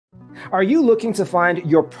Are you looking to find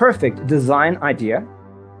your perfect design idea?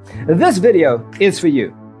 This video is for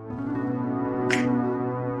you.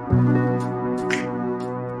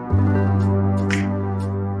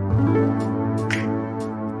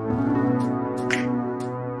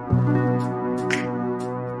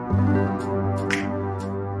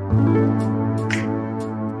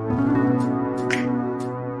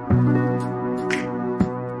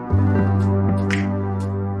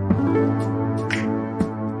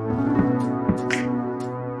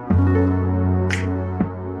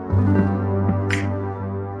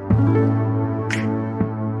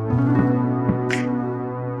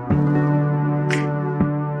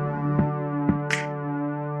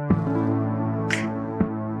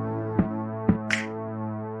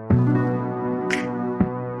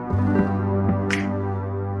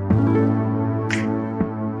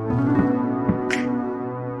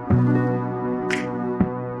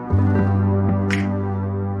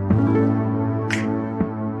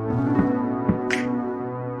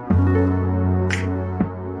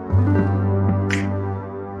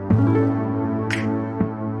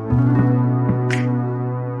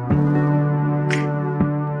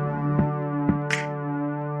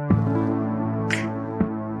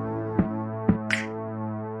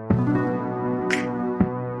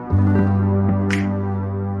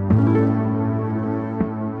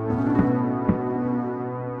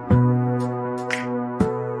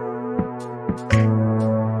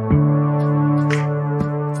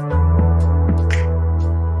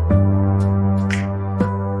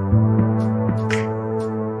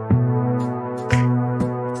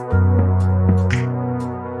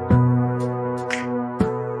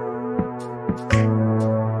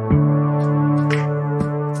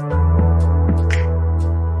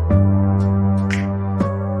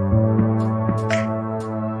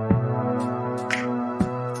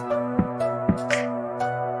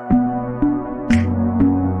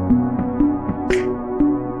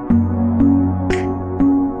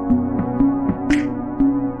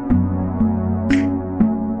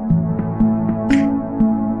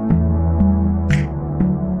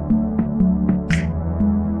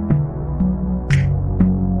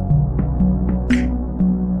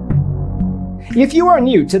 If you are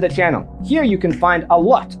new to the channel, here you can find a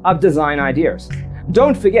lot of design ideas.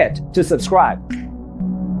 Don't forget to subscribe.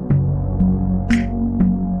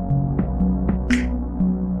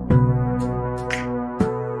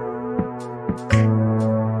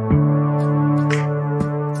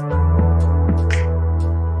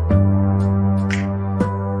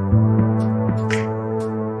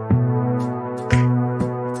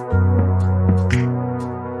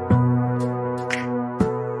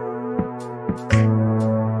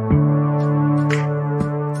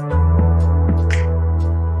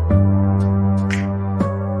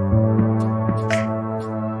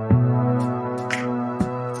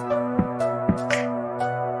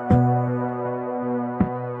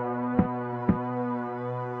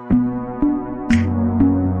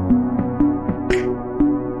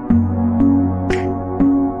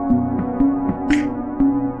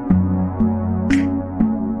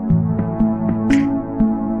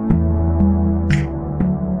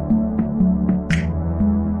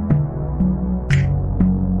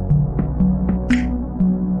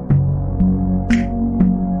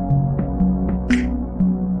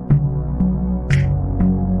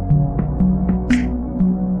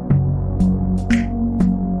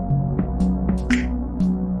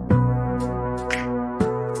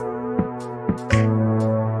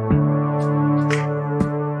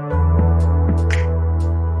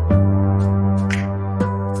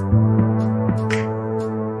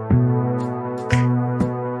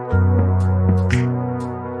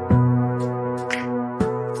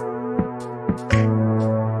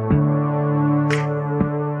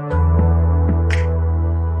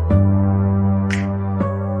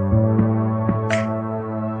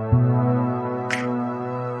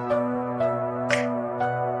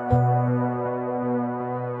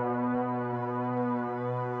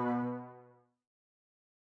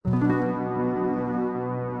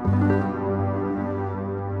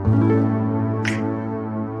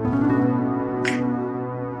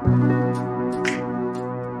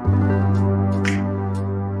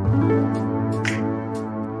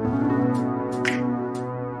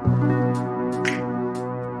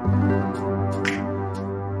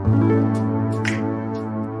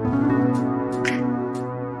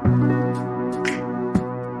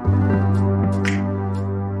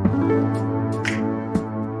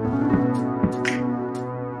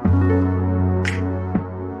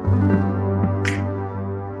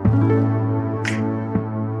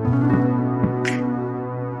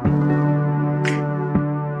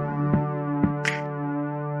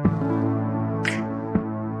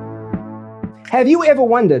 Have you ever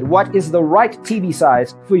wondered what is the right TV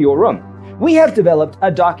size for your room? We have developed a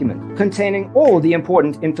document containing all the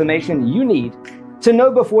important information you need to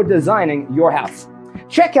know before designing your house.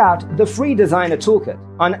 Check out the free designer toolkit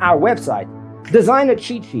on our website,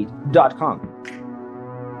 designercheatsheet.com.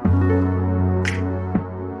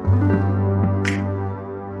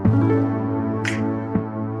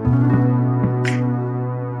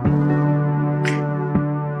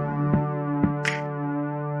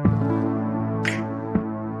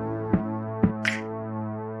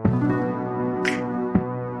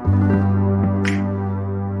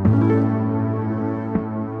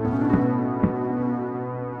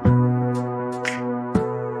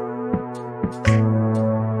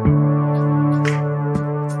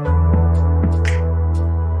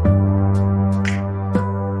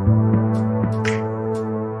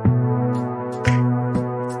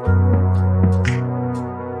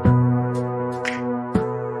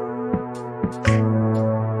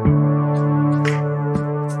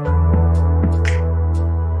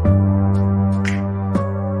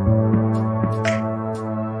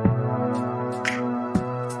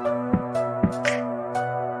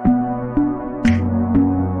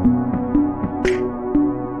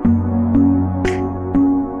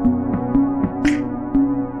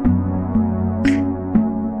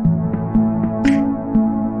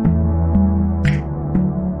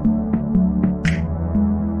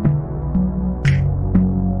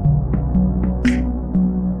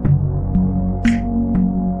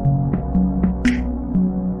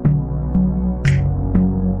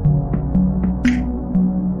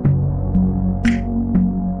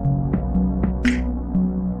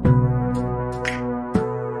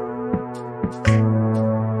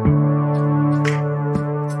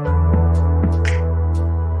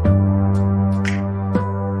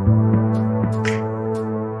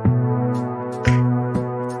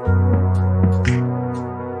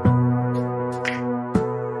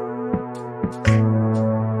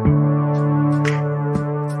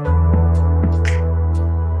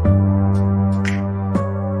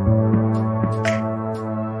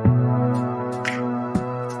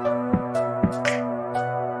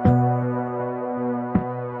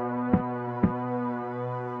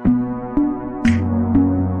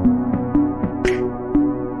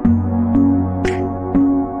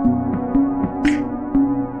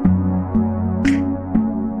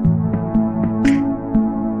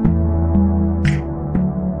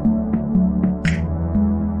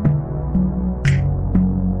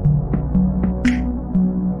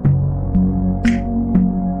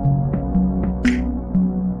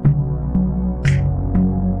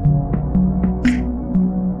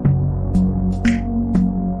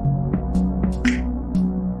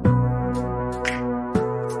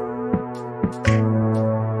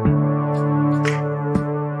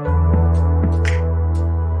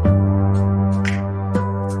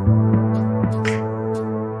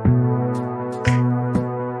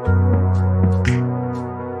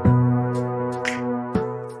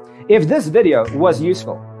 If this video was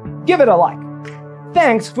useful, give it a like.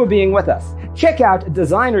 Thanks for being with us. Check out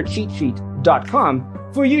designercheatsheet.com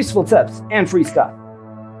for useful tips and free stuff.